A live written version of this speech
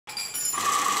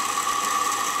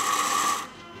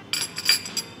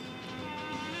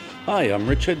Hi, I'm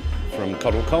Richard from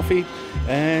Cottle Coffee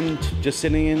and just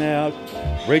sitting in our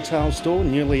retail store,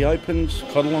 newly opened,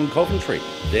 Cottle On Coventry,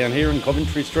 down here in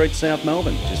Coventry Street, South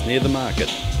Melbourne, just near the market.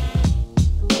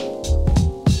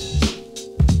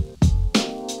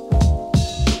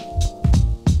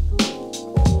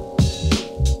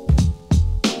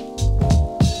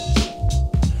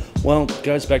 Well, it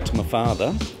goes back to my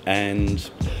father, and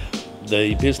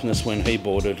the business when he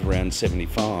bought it around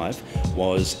 75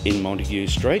 was in Montague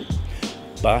Street,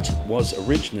 but was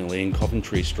originally in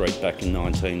Coventry Street back in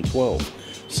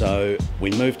 1912. So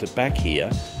we moved it back here,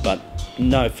 but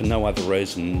for no other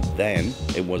reason than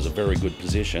it was a very good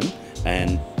position,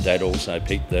 and they'd also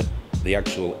picked that the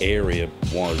actual area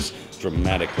was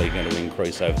dramatically going to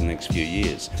increase over the next few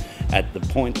years. At the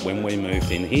point when we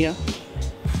moved in here,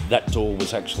 that door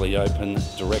was actually open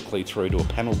directly through to a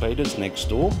panel beaters next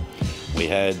door. We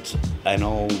had an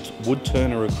old wood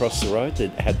turner across the road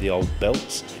that had the old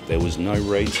belts. There was no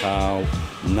retail,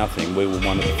 nothing. We were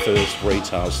one of the first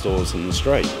retail stores in the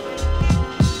street.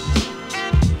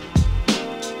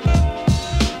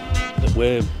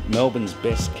 We're Melbourne's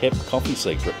best kept coffee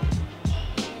secret.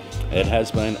 It has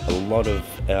been a lot of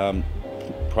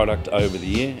product over the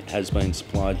year, has been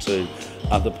supplied to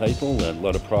other people, a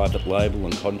lot of private label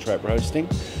and contract roasting,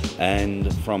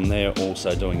 and from there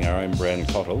also doing our own brand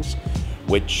Cottles,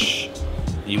 which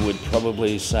you would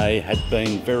probably say had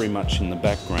been very much in the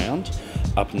background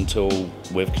up until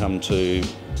we've come to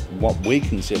what we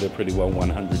consider pretty well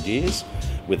 100 years,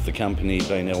 with the company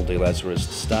being LD Lazarus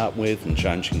to start with and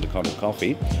changing to Cottle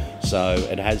Coffee. So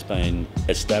it has been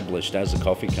established as a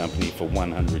coffee company for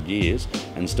 100 years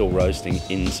and still roasting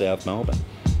in South Melbourne.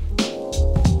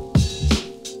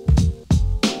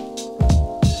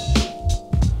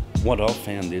 What I've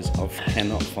found is I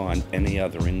cannot find any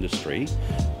other industry,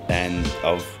 and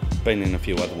I've been in a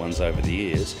few other ones over the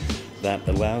years, that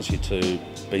allows you to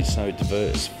be so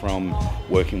diverse, from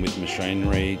working with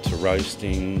machinery to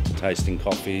roasting to tasting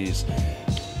coffees,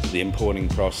 the importing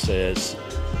process,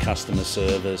 customer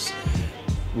service.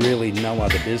 Really no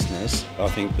other business, I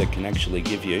think, that can actually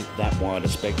give you that wide a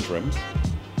spectrum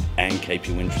and keep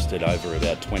you interested over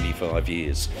about 25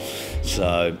 years.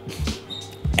 So,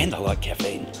 and I like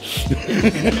caffeine.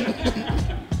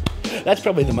 That's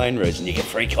probably the main reason. You get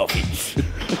free coffee.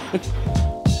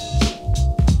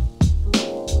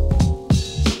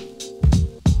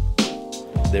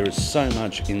 There is so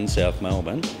much in South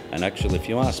Melbourne, and actually, if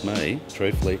you ask me,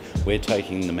 truthfully, we're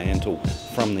taking the mantle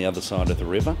from the other side of the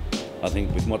river. I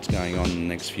think with what's going on in the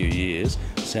next few years,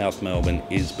 South Melbourne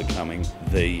is becoming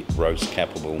the roast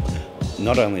capital,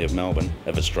 not only of Melbourne,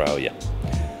 of Australia.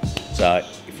 So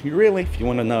if you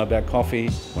want to know about coffee,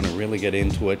 want to really get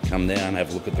into it, come down,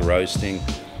 have a look at the roasting,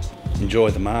 enjoy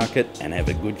the market and have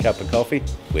a good cup of coffee,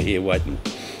 we're here waiting.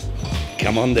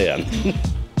 Come on down.